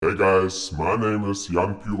Hey guys, my name is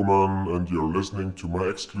Jan Pyroman and you're listening to my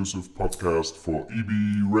exclusive podcast for EB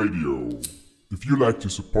Radio. If you like to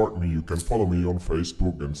support me, you can follow me on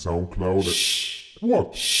Facebook and SoundCloud. Shh.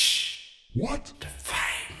 What? Shh. What? The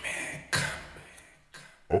fireman coming.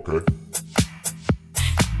 Okay.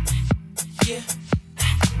 Yeah.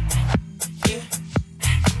 Yeah.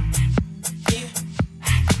 Yeah.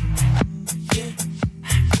 Yeah.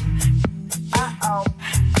 Uh-oh.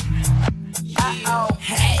 Yeah.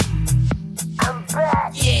 Hey. I'm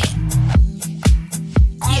back. Yeah.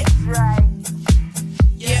 Yeah. That's right.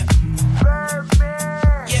 Yeah.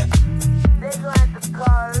 Birdman. Yeah. They gonna have to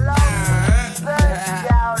call off. First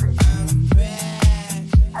shout it. I'm back.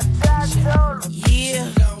 I told them.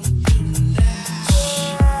 Yeah. Don't do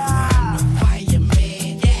now. I'm the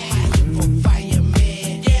fireman. Yeah. You for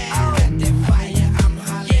fireman. Yeah. I got that fire. I'm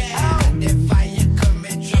hollering. Yeah. I got that fire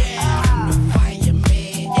coming. Yeah. I'm the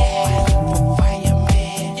fireman. Yeah. You for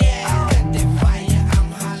fireman. Yeah. I got that fire. I'm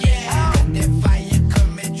hollering. Yeah. I got that fire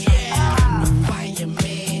coming. Yeah. I'm the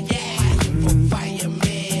fireman. Yeah. You for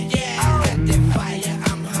fireman. Yeah. I got that fire.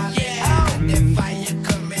 I'm hollering. Yeah. I got that fire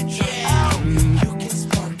coming. Yeah. You can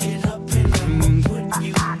spark it up and I'ma put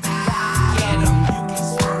you out. Get 'em. You can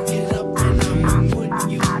spark it up and I'ma put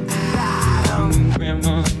you out.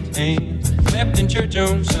 Grandma's hand left in church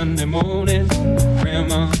on Sunday morning.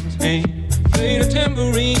 Grandma's hand played a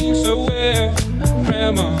tambourine so well.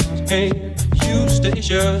 Grandma's hand used to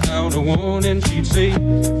issue out a warning. She'd say,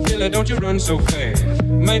 Billy, don't you run so fast.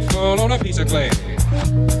 Might fall on a piece of glass.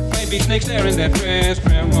 Might be snakes there in that grass.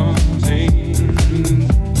 Grandma's hand.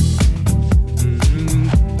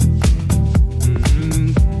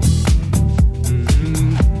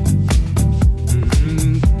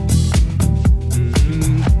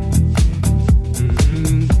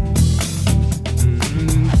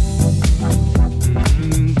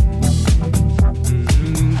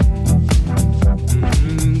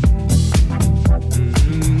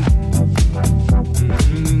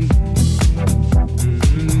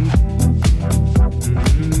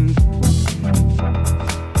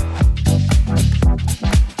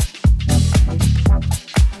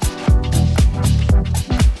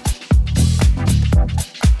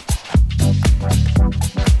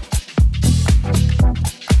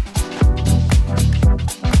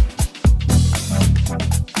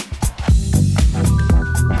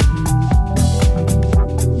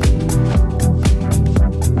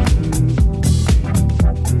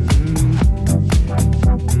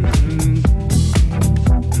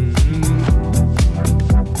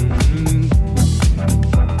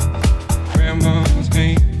 Grandma's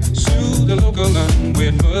hand soothed the local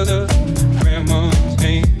unwed mother. Grandma's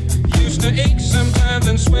hand used to ache sometimes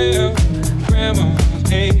and swell. Grandma's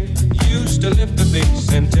hand used to lift the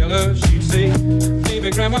face and tell her, she'd say,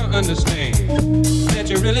 baby, grandma, understand that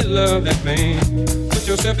you really love that man. Put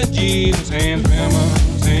yourself in Jesus' hands,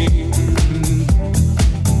 grandma's hand.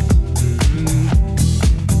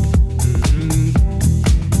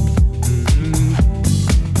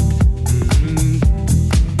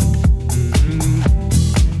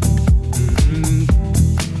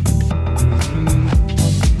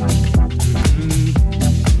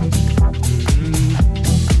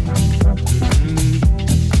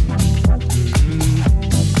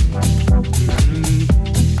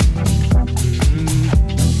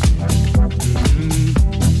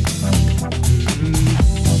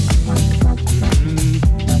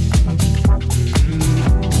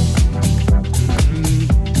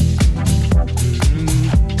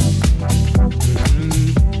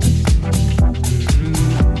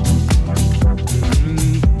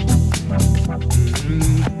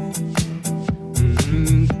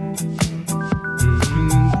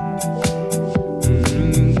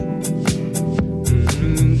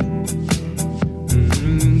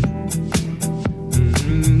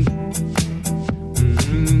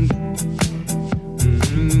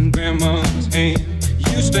 Grandma's hand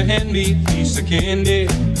used to hand me a piece of candy.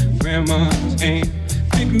 Grandma's hand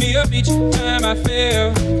picked me up each time I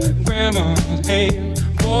fell. Grandma's hand,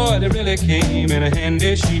 boy, they really came in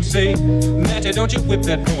handy. She'd say, Matty, don't you whip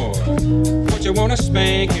that boy. What you wanna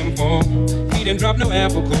spank him for? He didn't drop no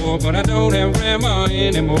apple core, but I don't have grandma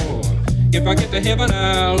anymore. If I get to heaven,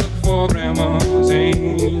 I'll look for grandma's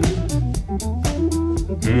hand.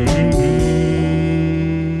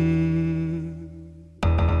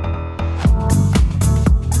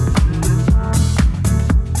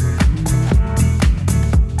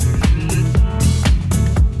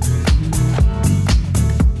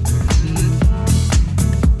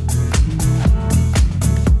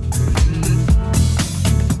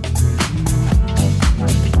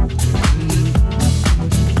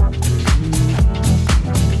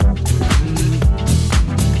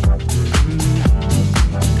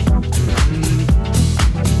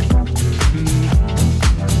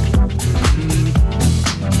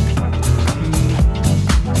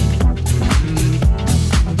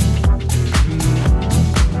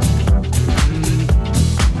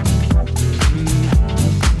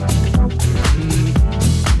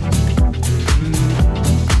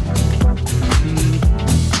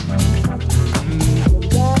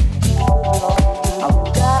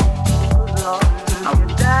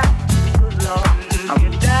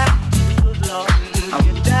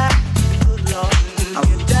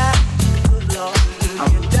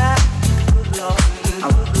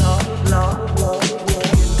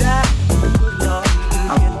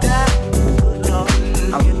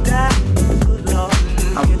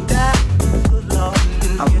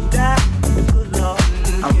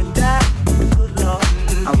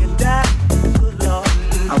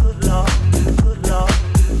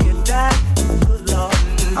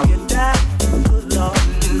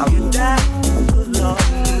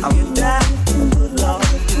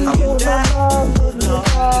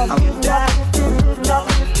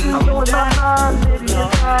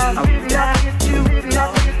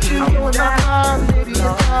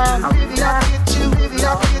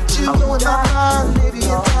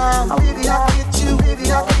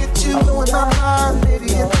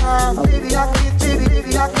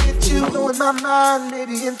 my mind,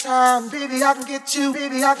 maybe in time. Baby, I can get you,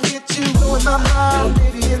 baby, I can get you. Blowing my mind,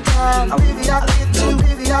 maybe in time. Baby, I can get you,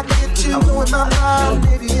 baby, I can get you. Blowing my mind,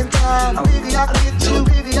 maybe in time. Baby, I can get you,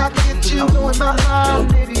 baby, I can get you. Blowing my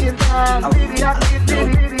mind, maybe in time. Baby, I can get you,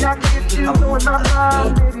 baby, I can get you. Blowing my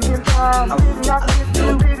mind, maybe in time. Baby, I can get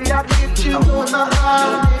you, baby, I can get you. Blowing my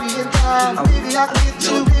mind, maybe in time. Baby, I can get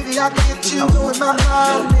you, baby, I can get you. Blowing my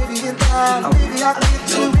mind, maybe in time. Baby, I can get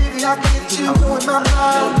you, baby, I can get you. Blowing my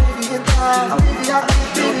mind, maybe in time. Baby, I can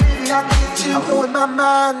get you, baby, I can get you. Blowing my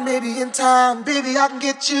mind, maybe in time. Baby, I can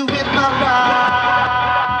get you with my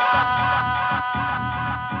ride.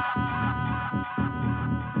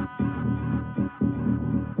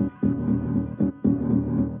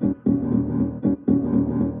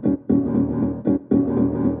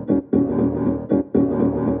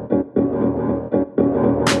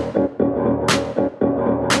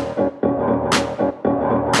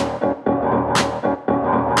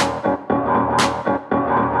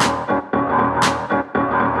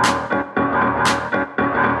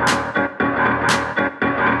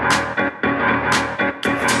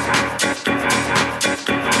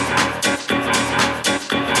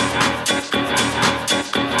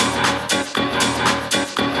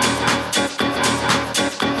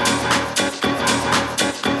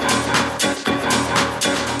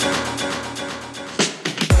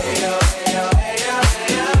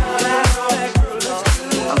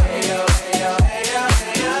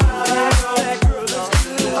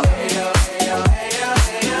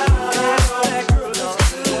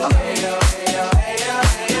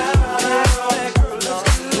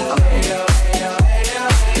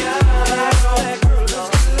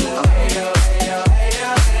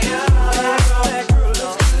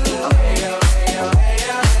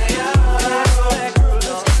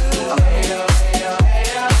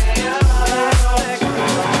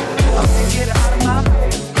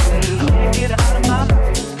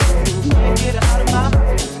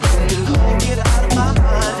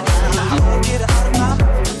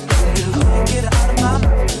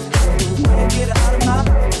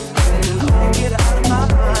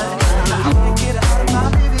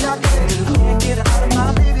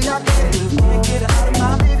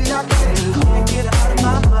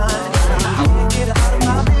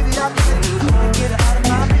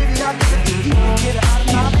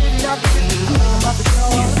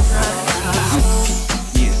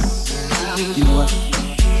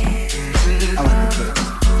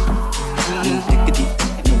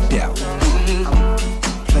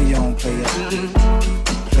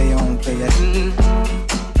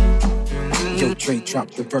 Drop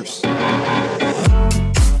the verse.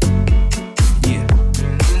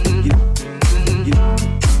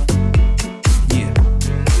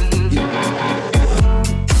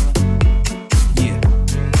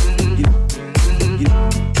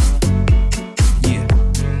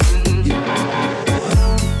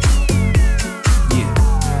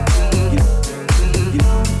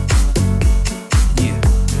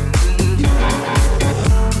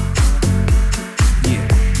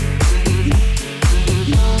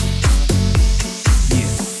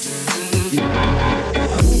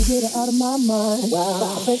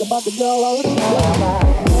 Think about the girl all the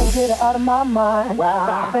time. Can't get her out of my mind.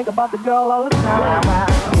 Think about the girl all the time.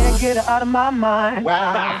 Can't get her out of my mind.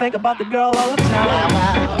 Think about the girl all the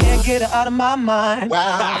time. Can't get her out of my mind.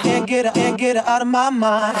 Can't get her out of my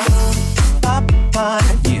mind. My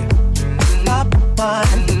mind, yeah. My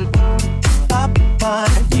mind, my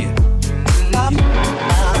mind, yeah. My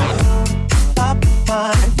mind, yeah. My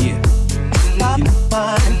mind, yeah. My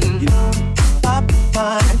mind,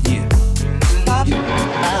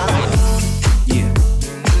 yeah.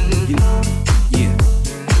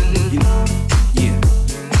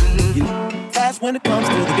 Fast when it comes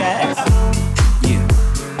to the gas.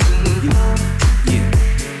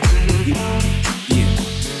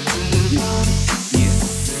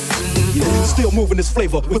 Still moving this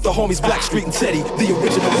flavor with the homies Blackstreet and Teddy, the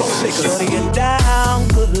original rough shakers. Shorty get down,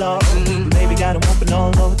 good lord. Baby got him whooping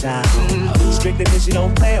all over town. Strictly cause she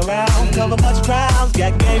don't play around. Cover much ground,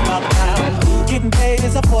 got game all the time. Getting paid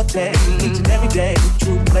is a forte, each and every day.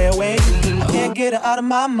 True play away. I can't get her out of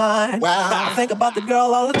my mind. I think about the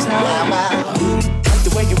girl all the time. Like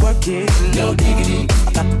the way you work it, no diggity.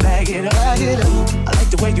 I got to bag it up. I like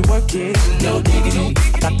the way you work it, no diggity.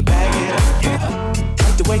 I got to bag it up.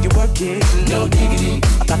 The way you work it, no diggity.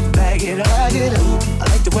 I got to bag it up. I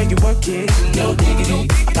like the way you work it, no diggity.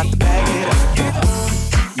 I got to bag it up.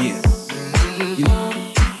 Yeah.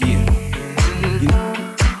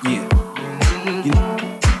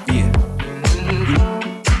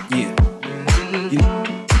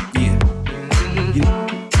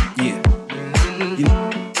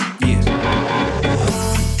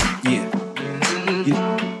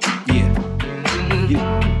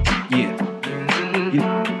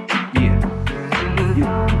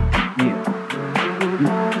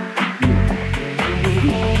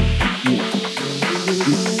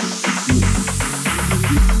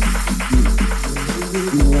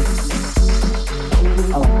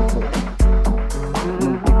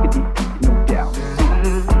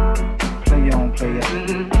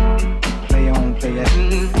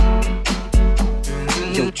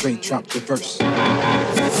 Dre drop the verse. Like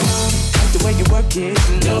the way you work it,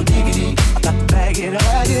 no diggity. I got to bag it up.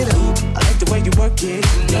 I like the way you work it,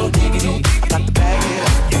 no diggity. I got to bag it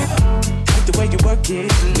up. Like the way you work it,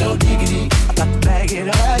 no diggity. I got to bag it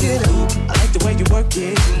up. I like the way you work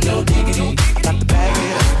it, no diggity. I got to bag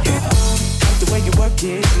it up. Like the way you work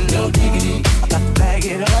it, no diggity. I got to bag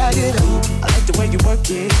it up. I like the way you work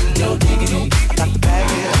it, no diggity. I got to bag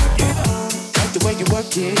it up. Like the way you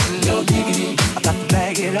work it, no diggity. I got to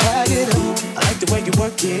bag it up. I like the way you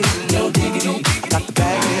work it, no diggity. I got to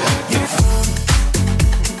bag it up. Yeah.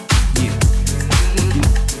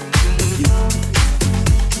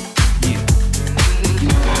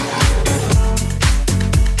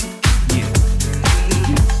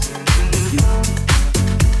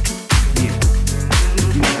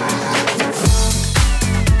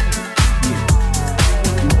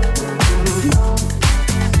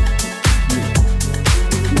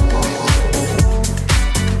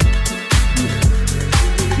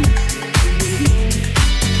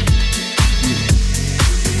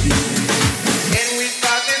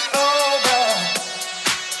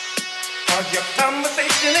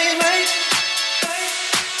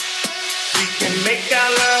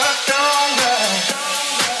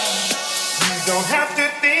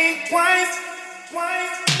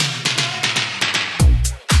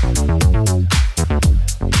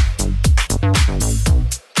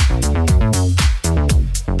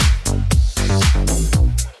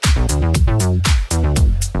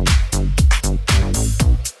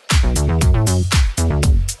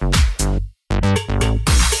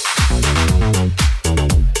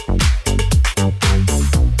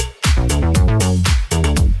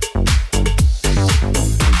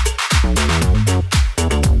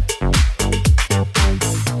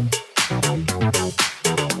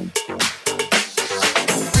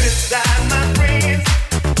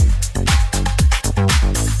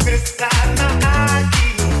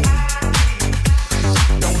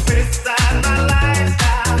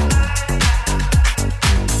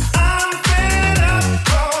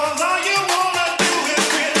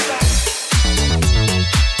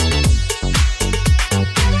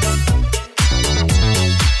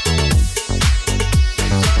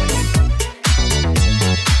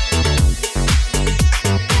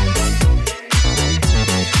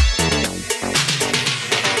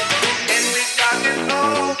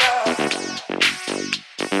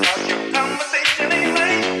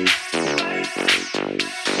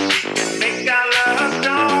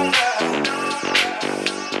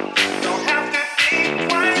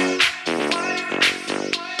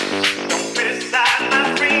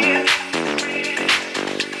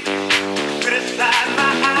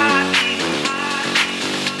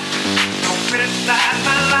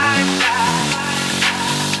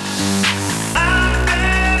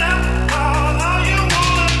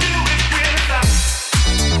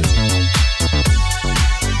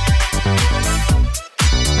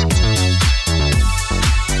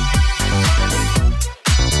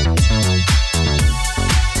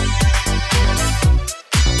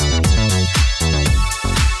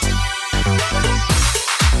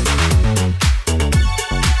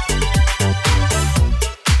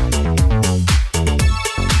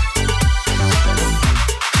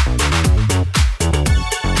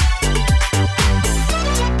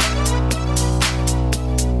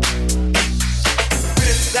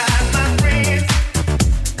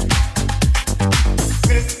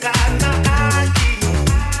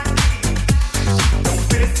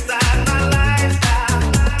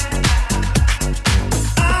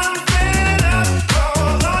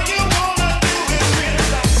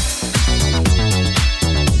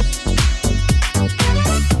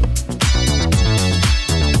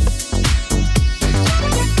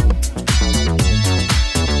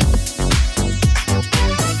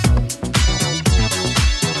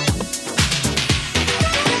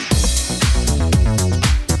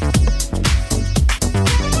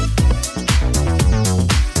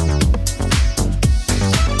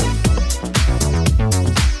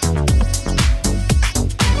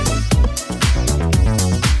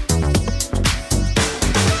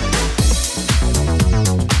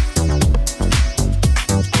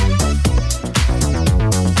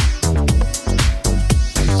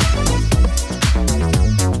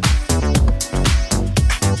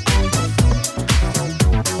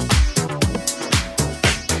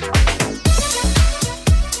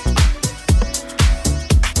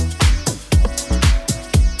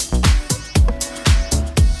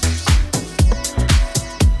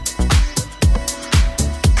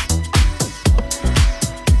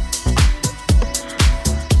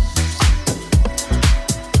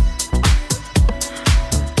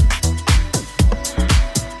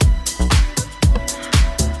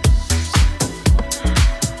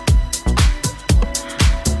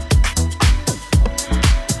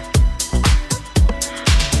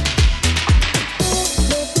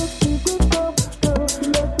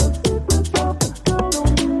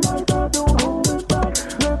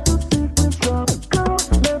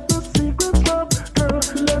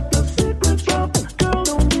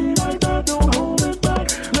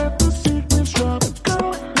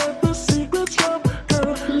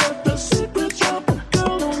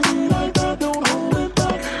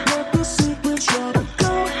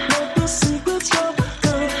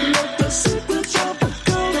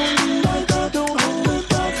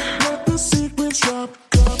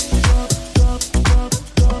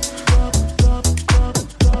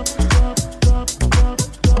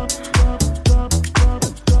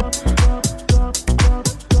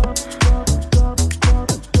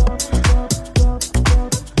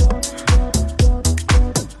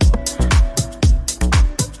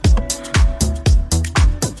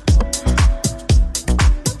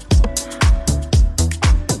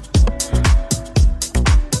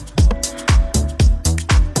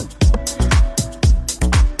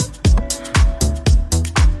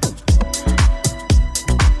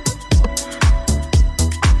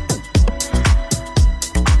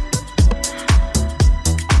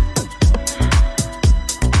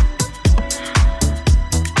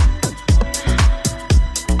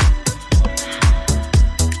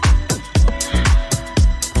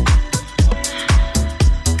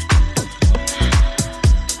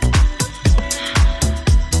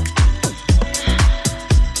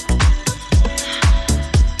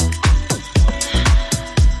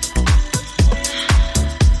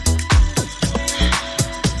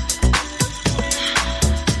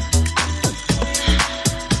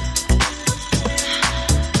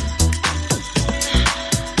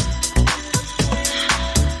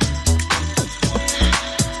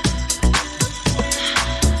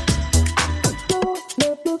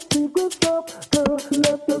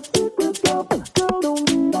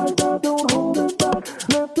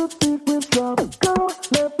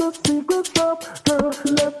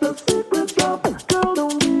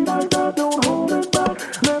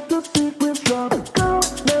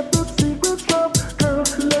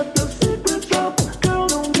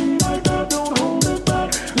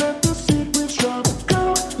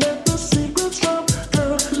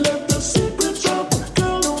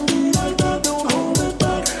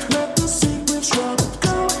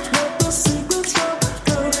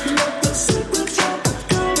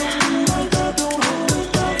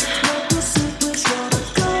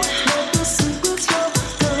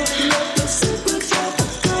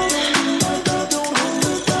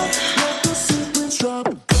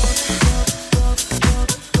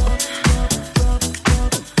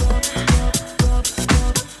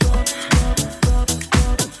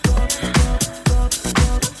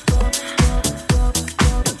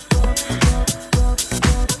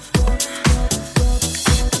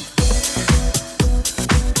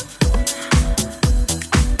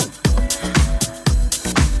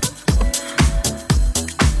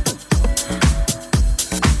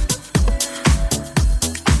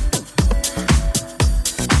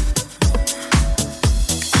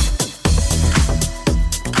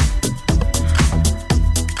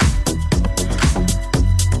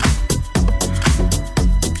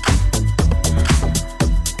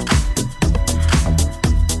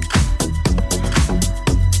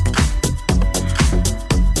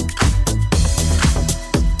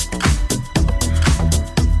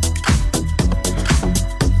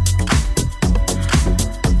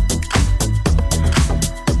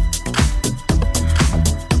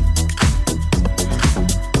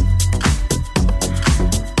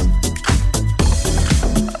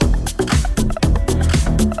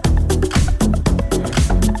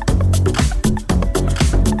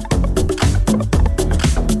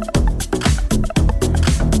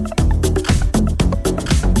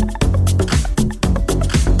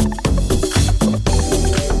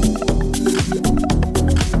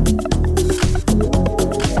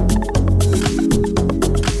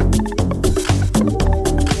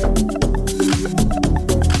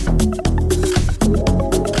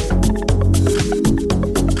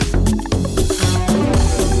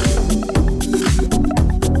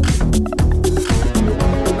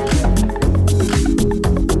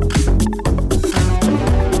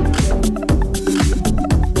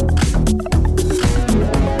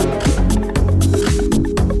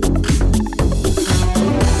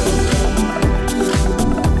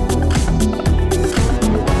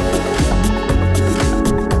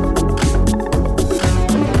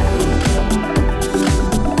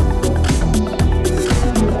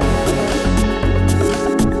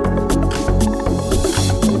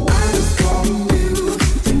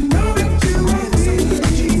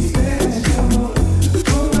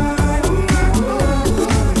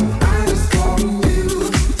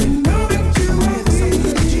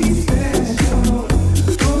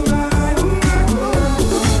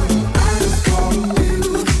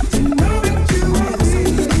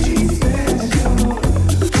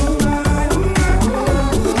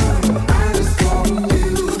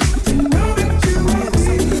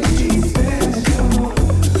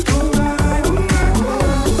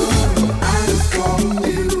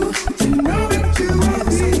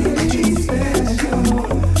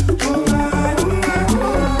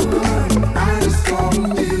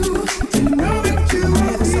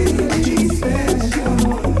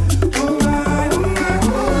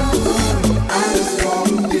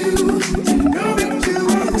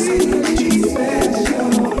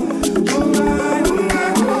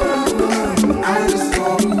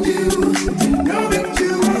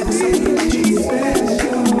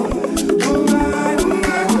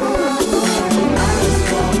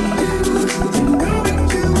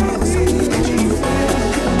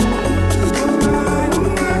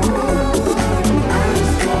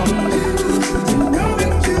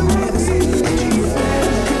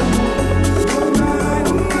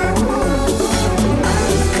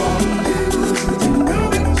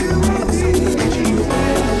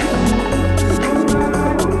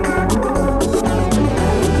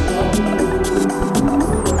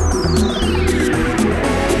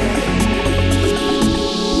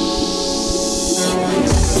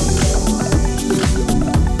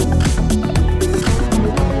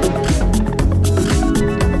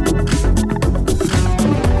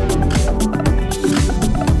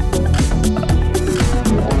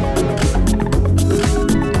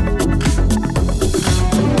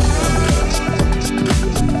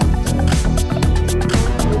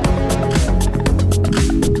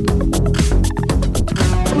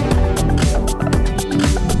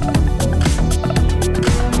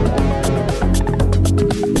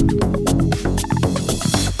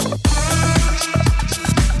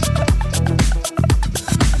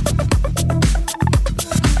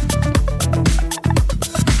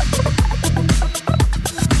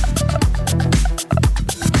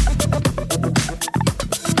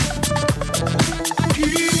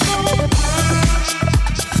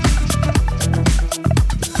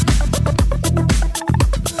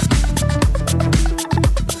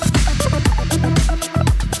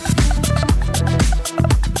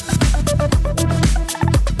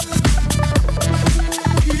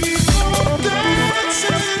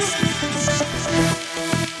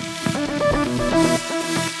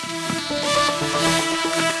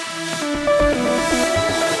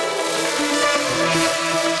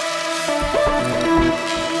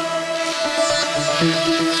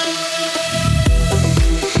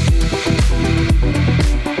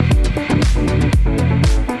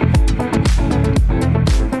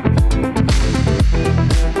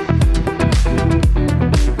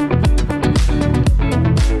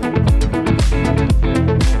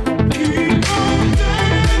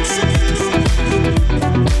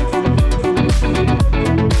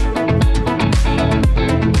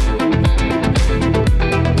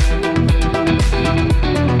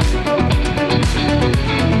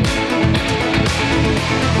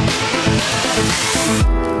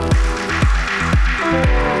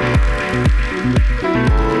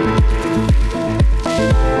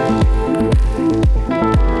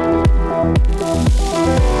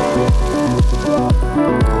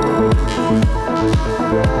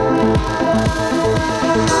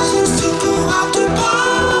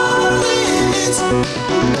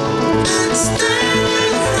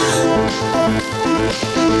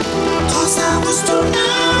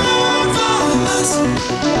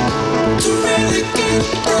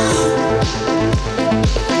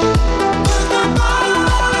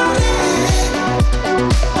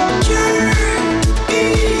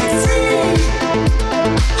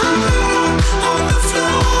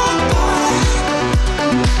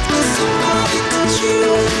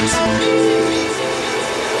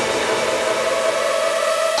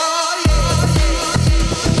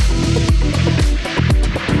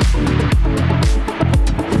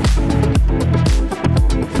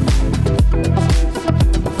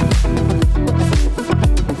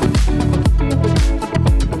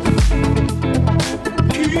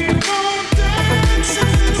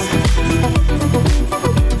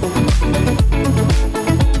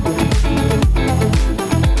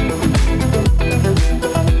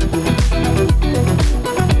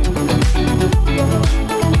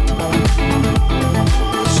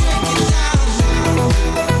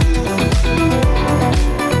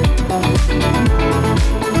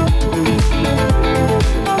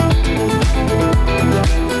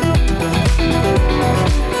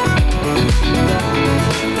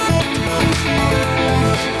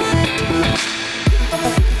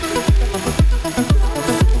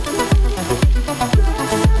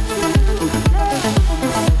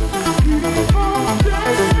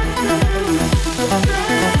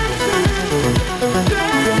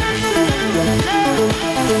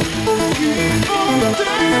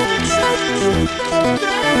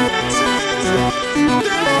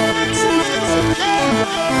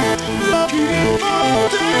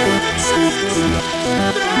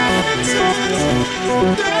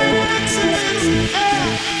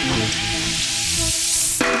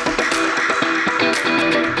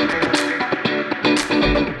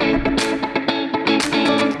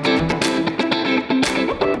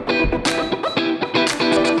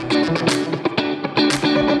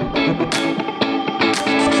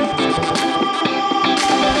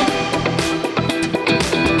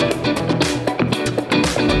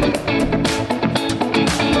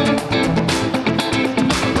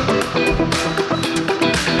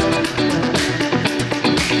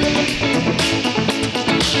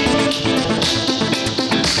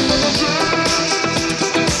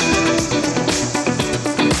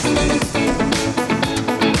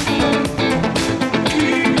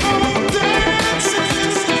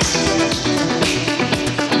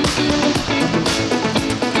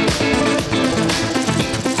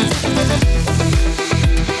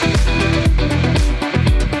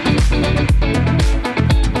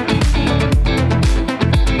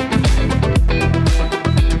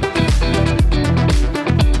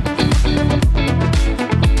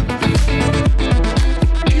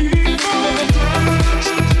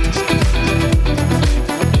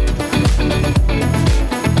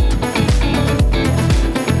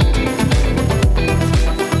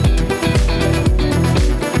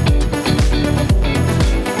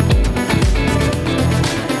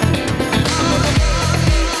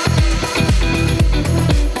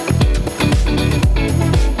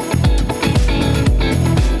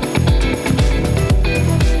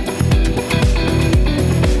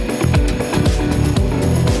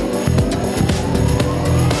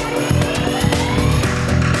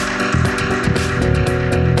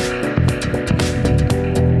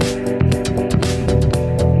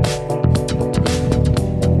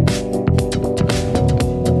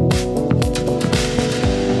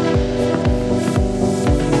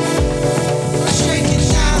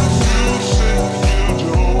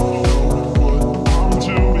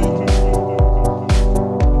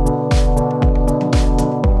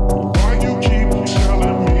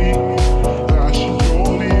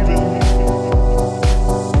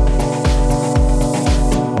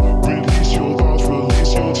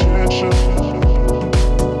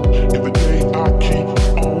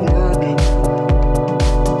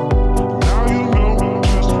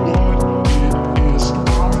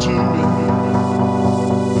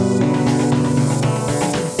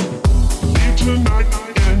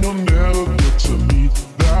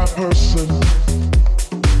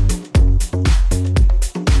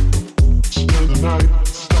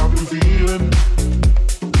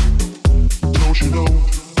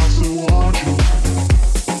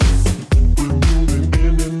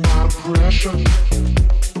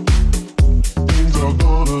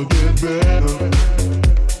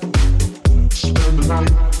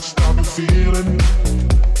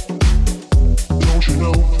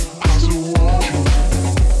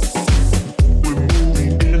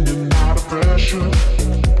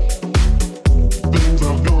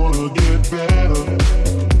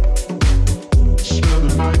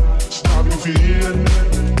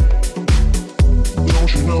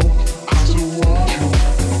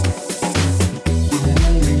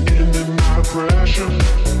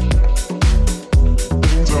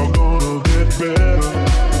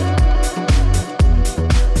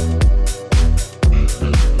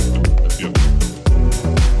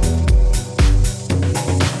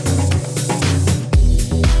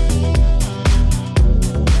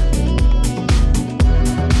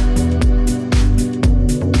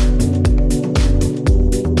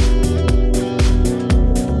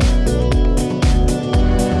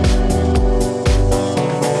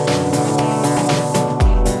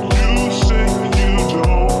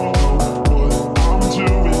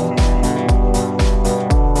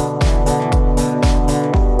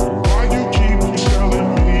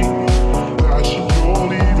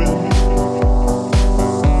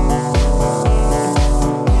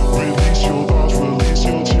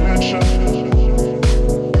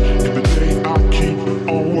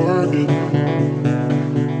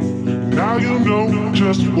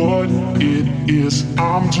 just what it is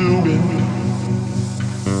I'm doing.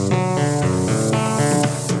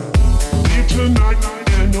 Leave tonight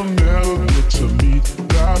and you'll never get to meet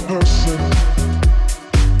that person.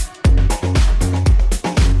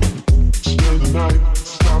 Spend the night,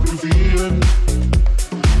 stop your feeling.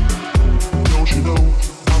 Don't you know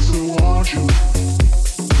I still want you?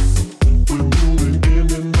 We're moving in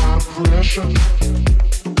and out of pressure.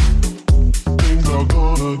 Things are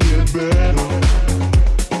gonna get better.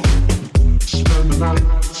 Spend the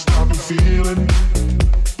night, stop your feeling.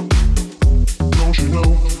 Don't you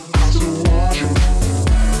know I still want you?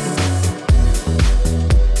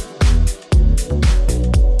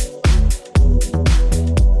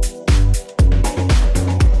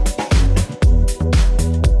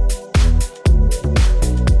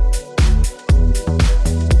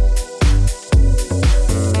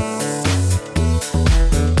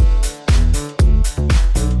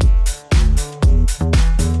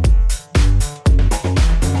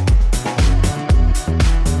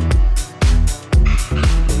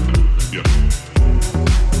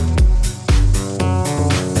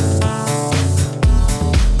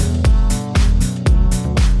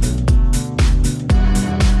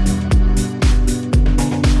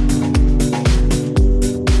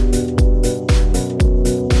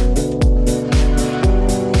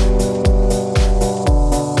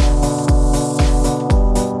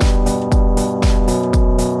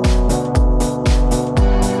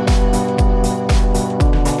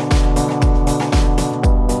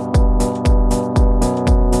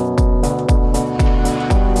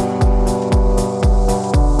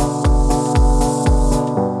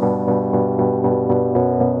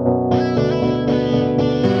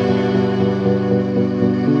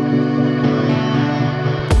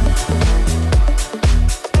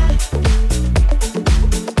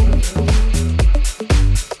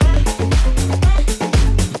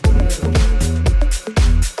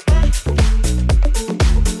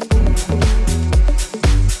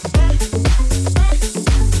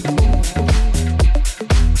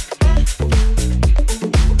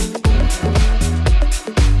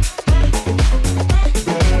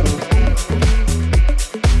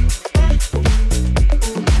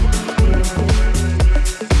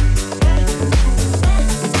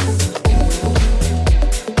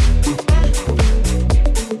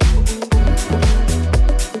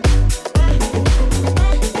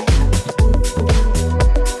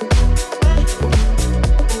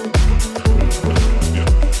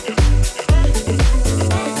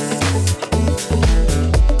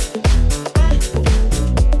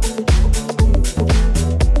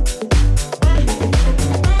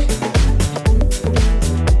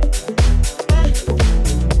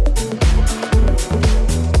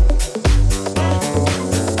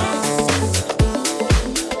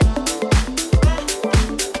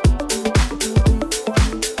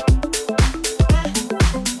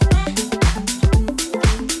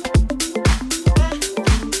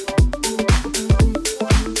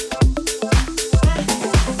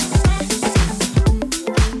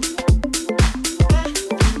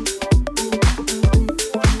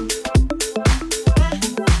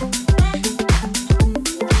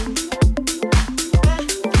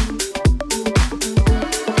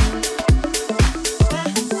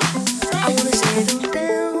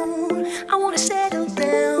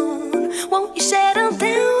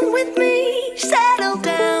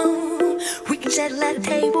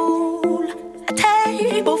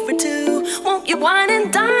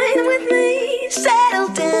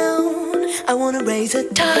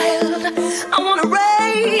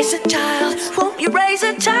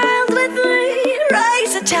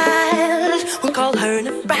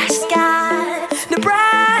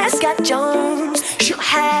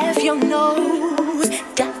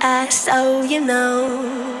 So you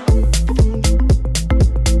know.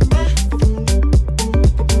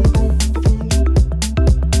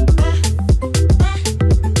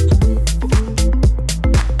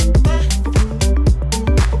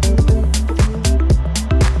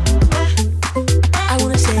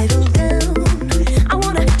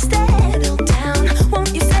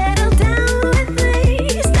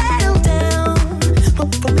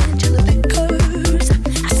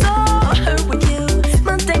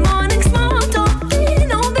 Monday morning, small talk,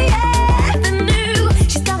 on the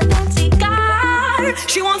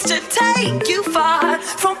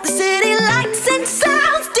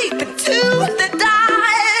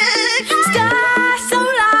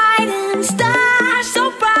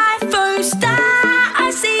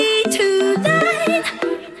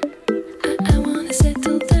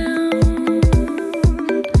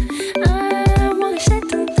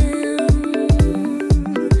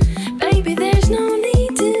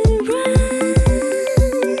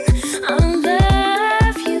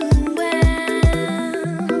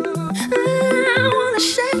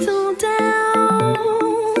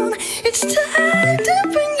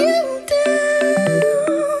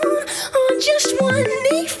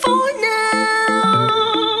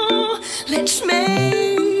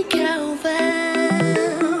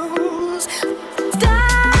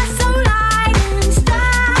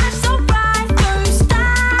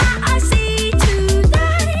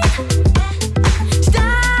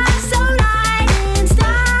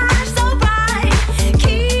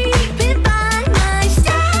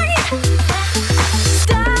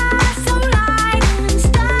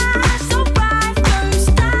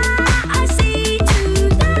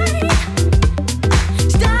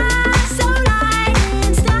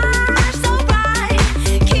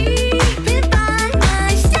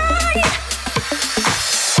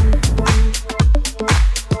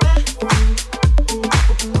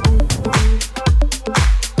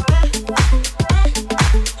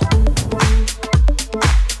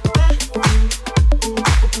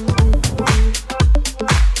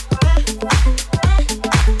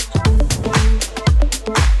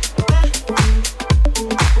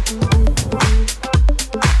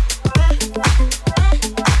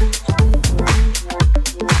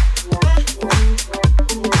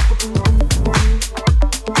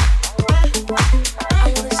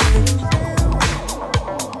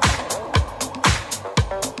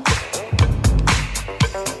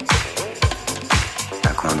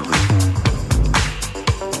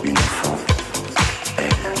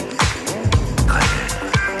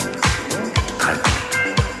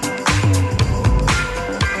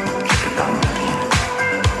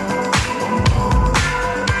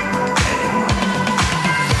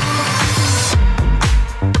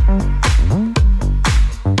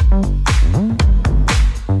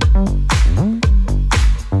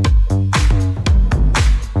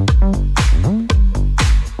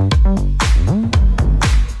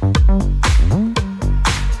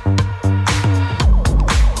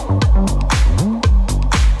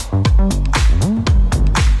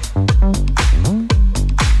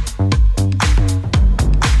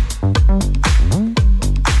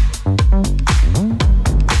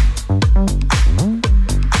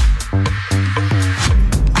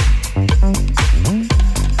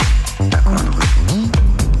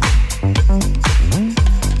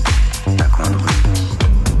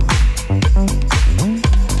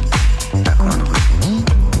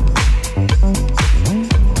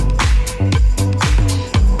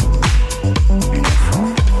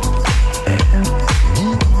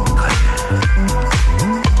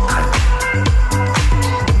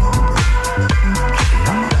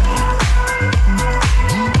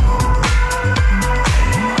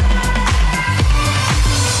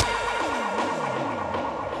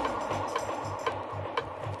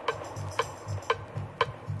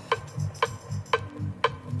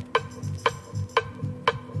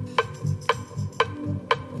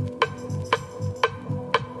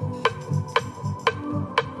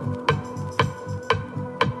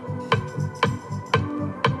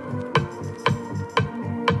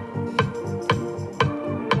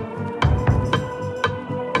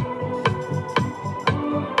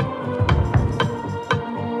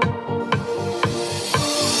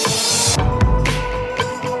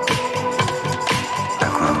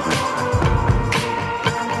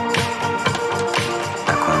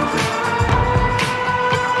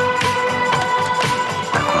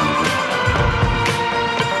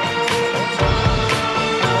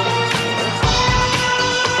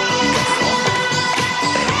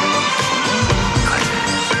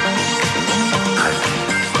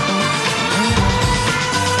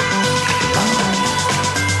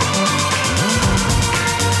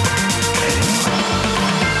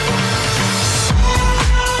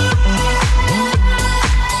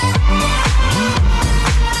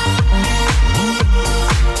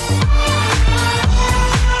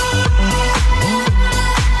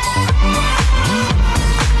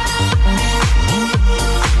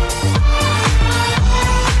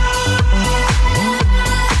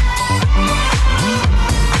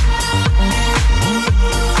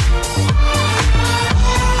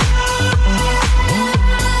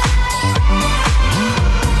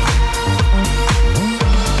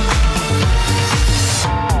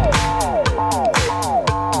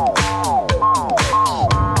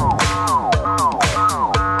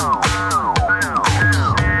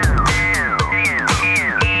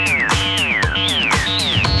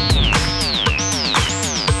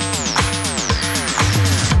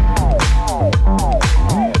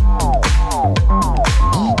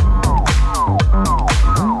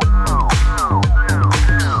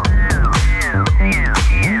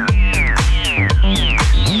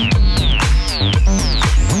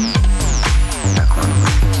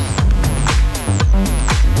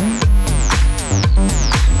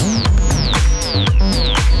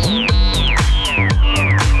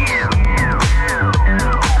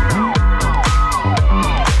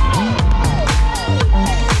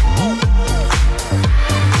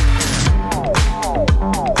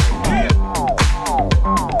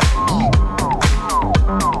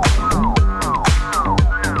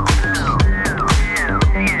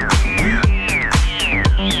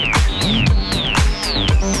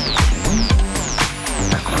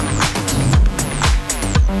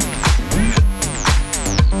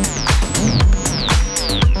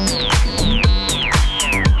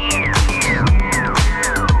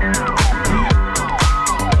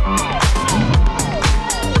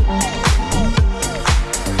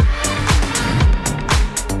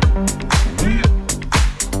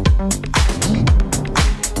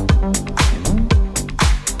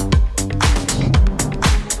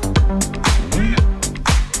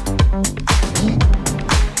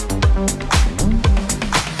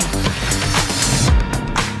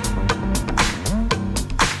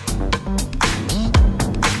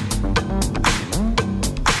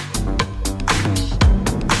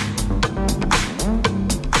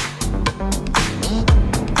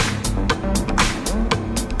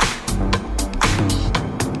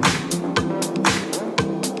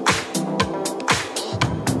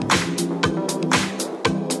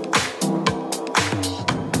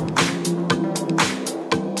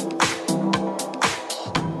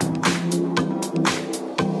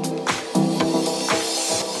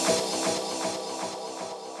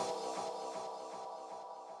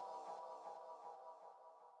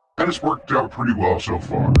And it's worked out pretty well so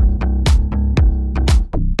far.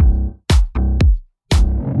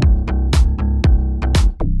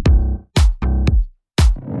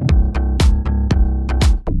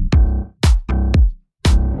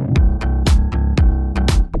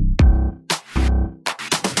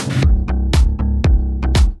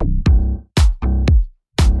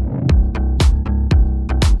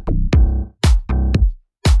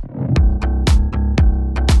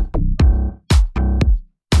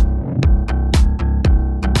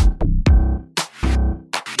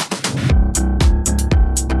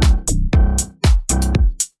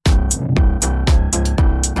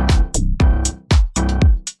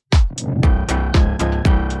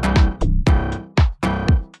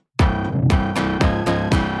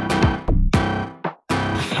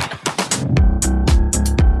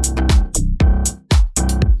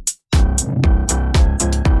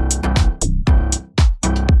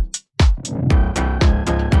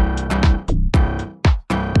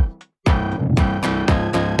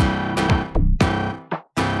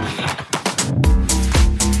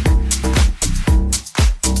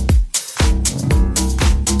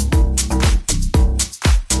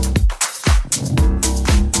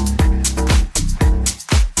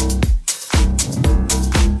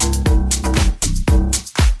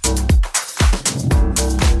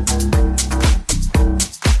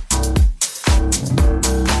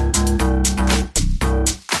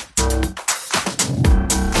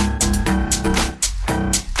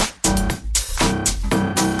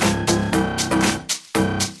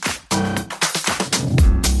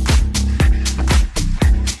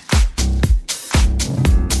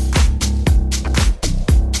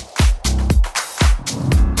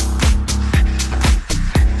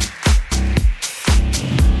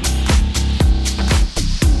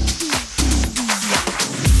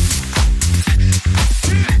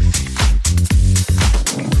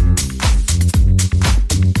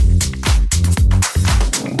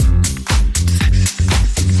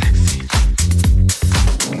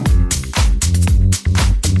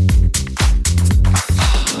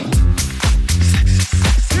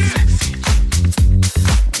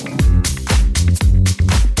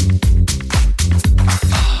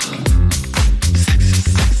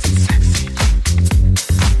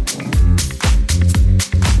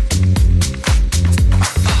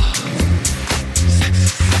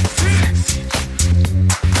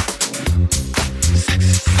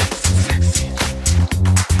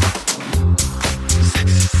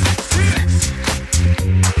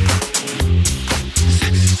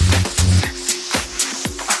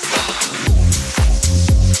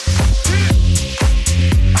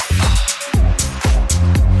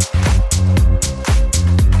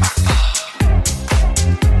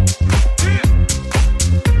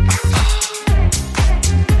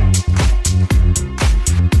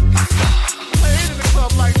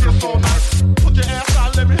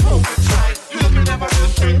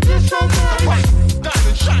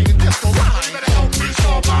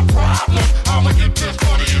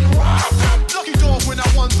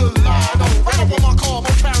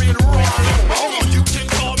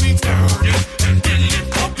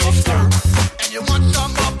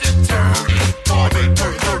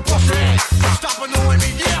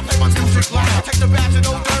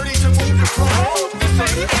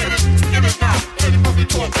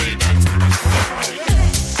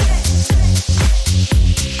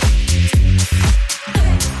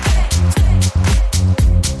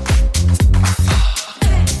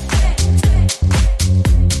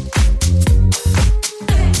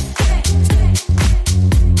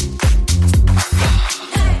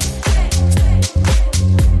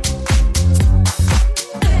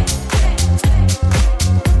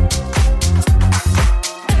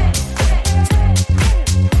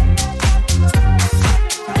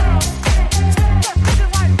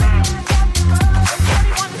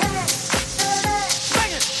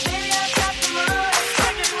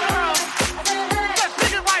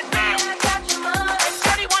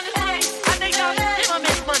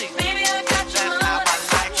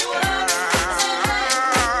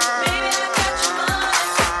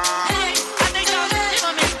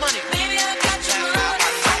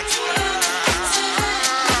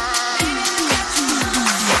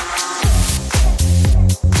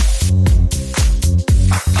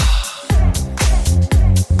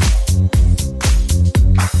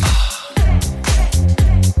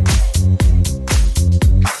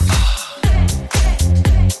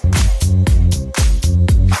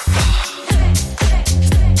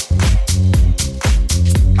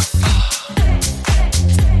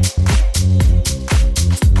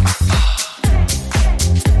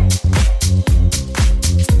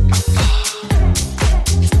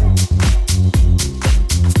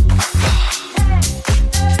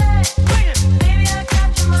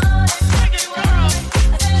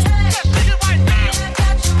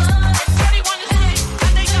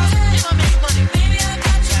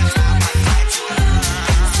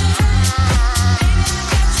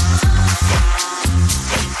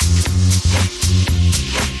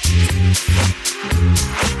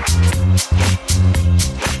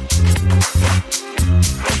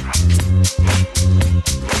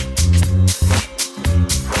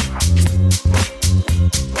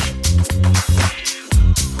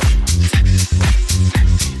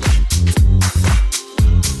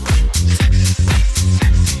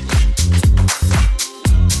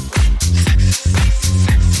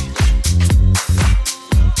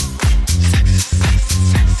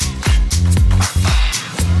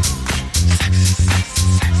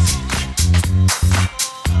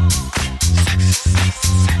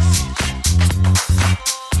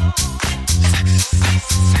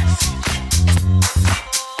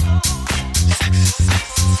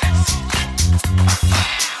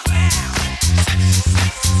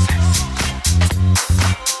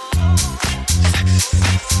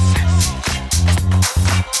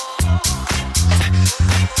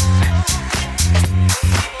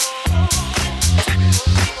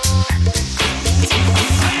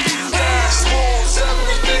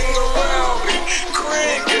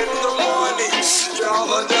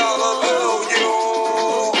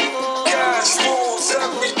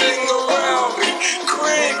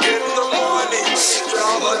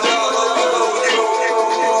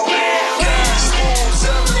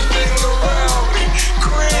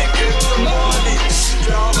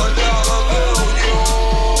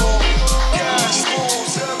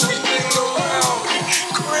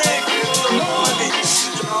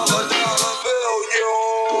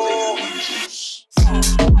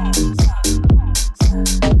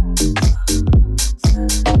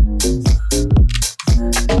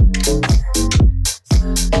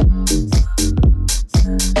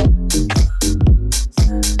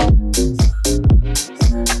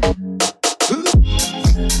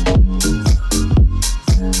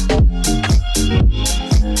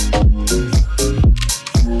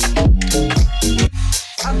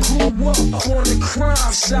 up on the crime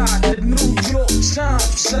side, the New York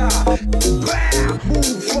Times side. Bam,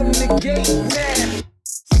 move from the gate now.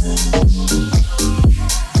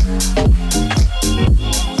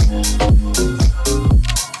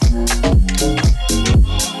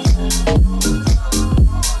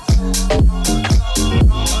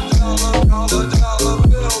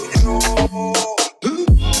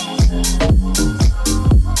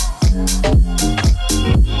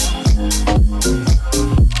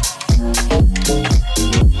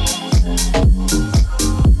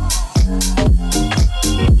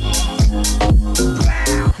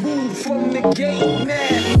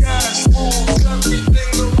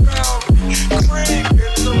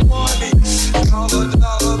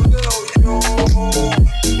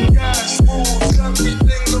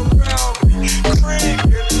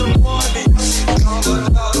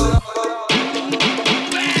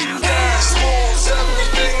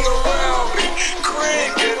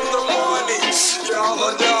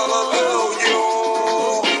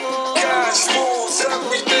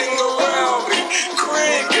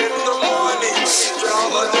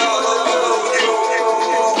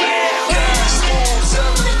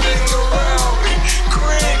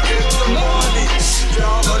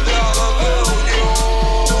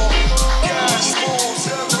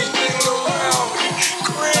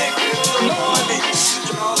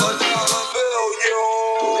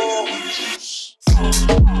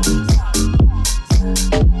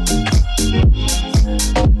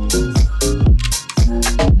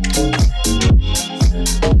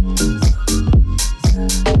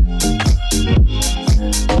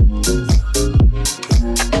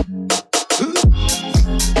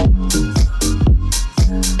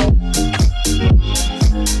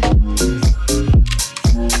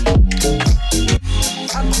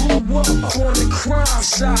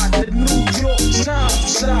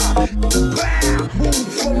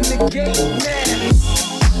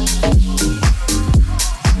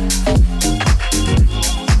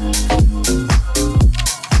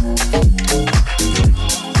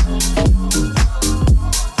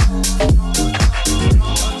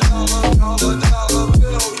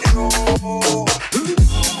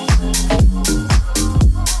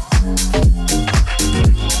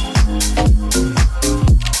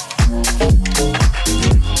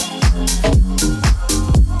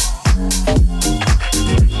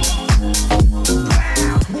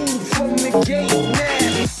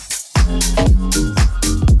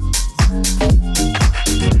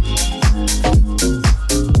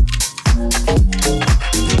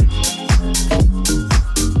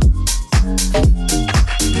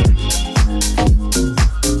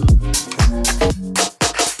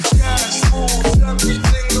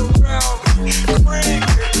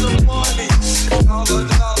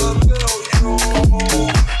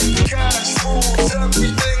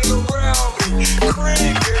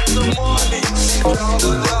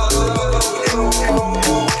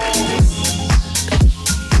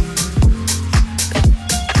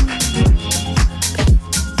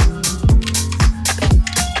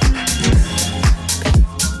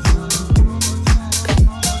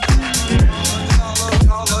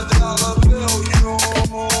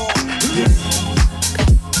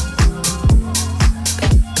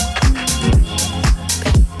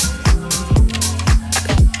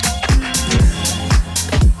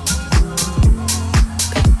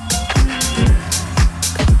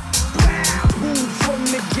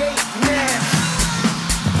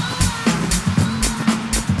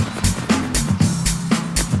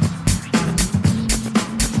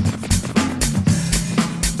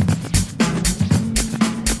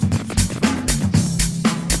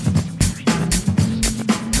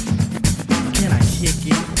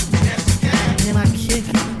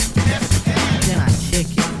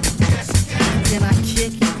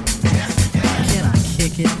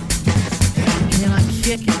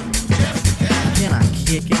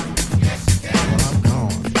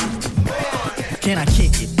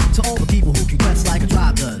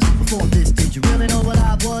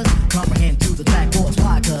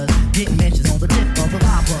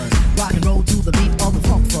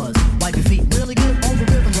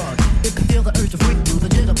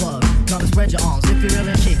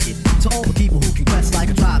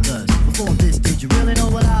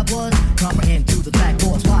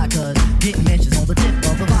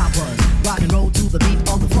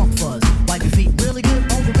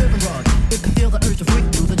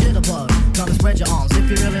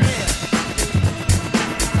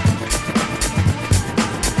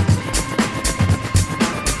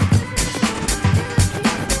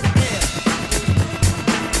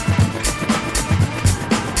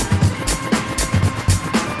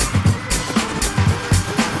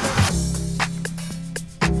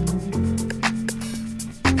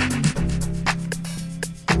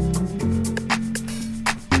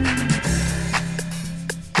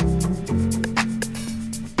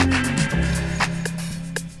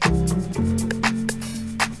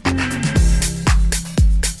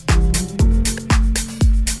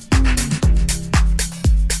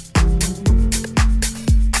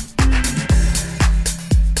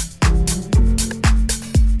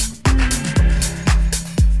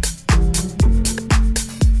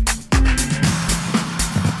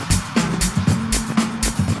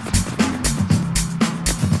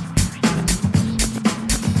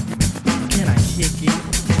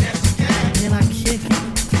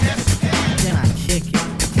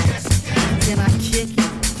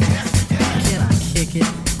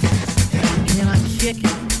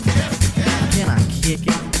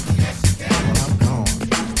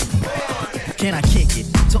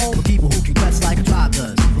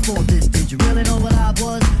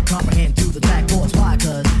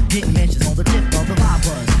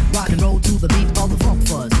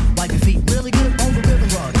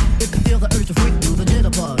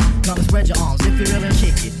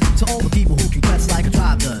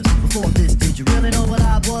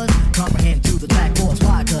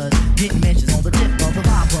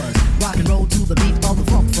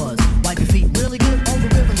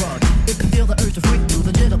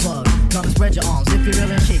 spread your arms if you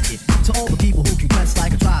really kick it. To all the people who can quest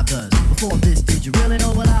like a tribe does. Before this, did you really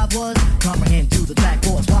know what I was? Comprehend to the track,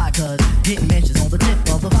 boys, why? Cause getting mentions on the tip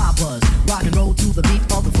of the vibe buzz. Rock and roll to the beat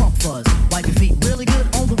of the funk fuzz. Wipe your feet really good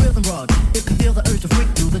on the rhythm rug. If you feel the urge to freak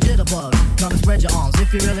through the jitterbug, come and spread your arms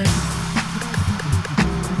if you really.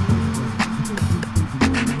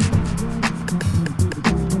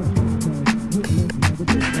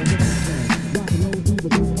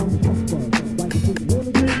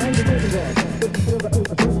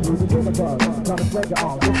 Spread your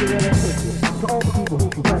arms if you really kick it. To all the people who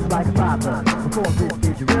can press like a tribe does. Before this,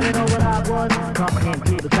 did you really know what I was? Comprehend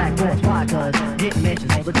to the fact, boys, why? Cause getting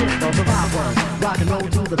mentions on the tip of the vibe buzz. Rock and roll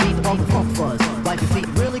to the beat of the funk fuzz. Wipe your feet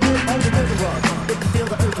really good on the rhythm rug. If you feel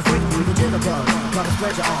the urge to freak through the jitterbug, come and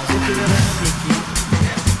spread your arms if you really kick it.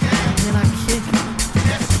 Can I kick it?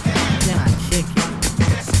 Can I kick it?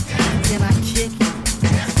 Can I kick it?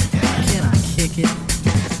 Can I kick it?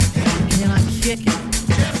 Can I kick it?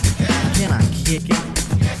 Can I kick it?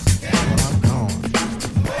 Well, I'm gone.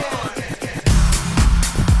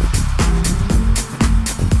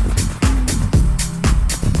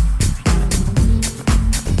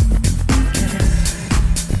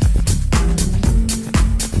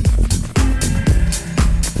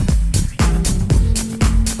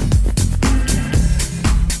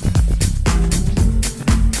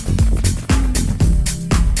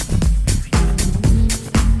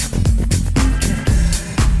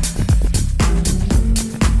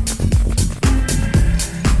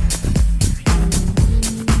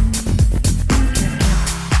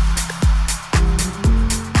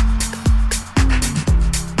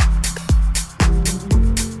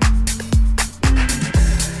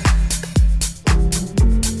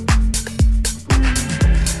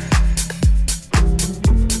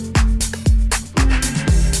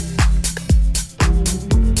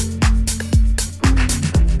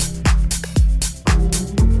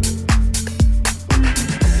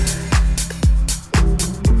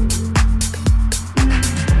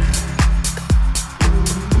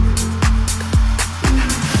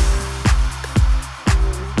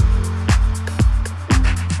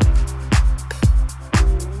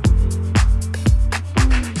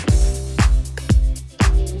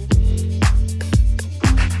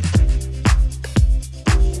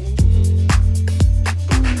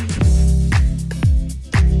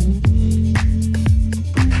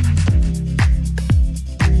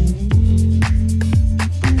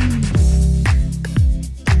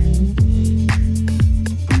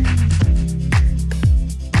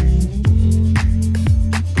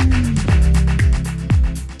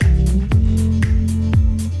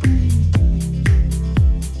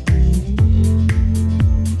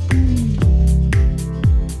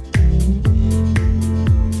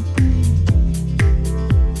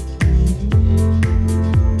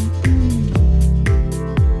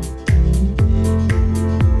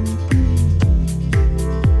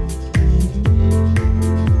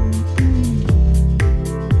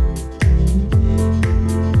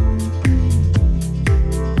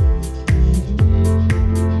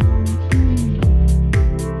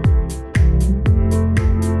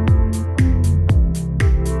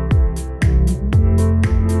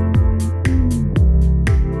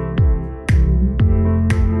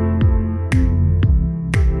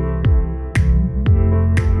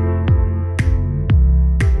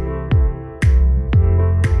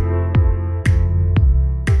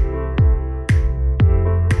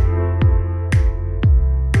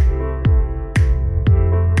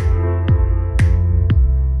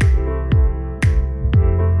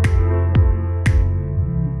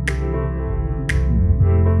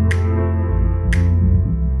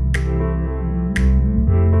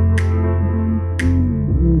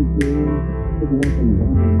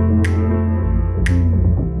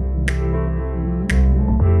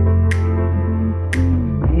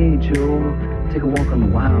 Take a walk on the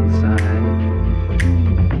wild side.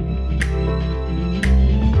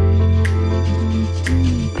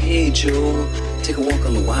 Hey Joe, take a walk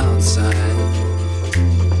on the wild side.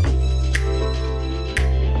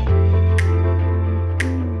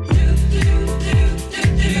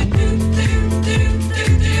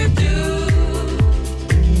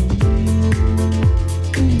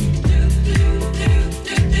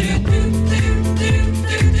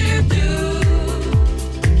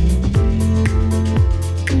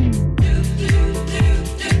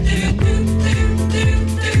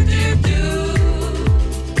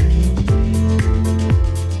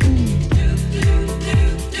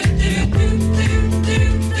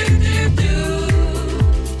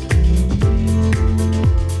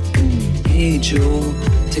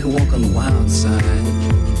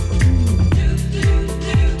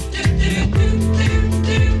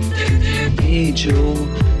 Joe,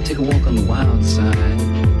 take a walk on the wild side.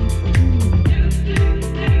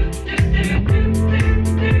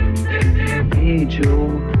 Hey Joe,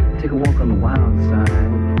 take a walk on the wild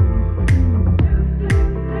side.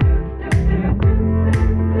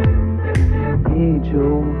 Hey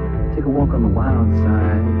Joe, take a walk on the wild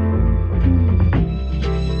side.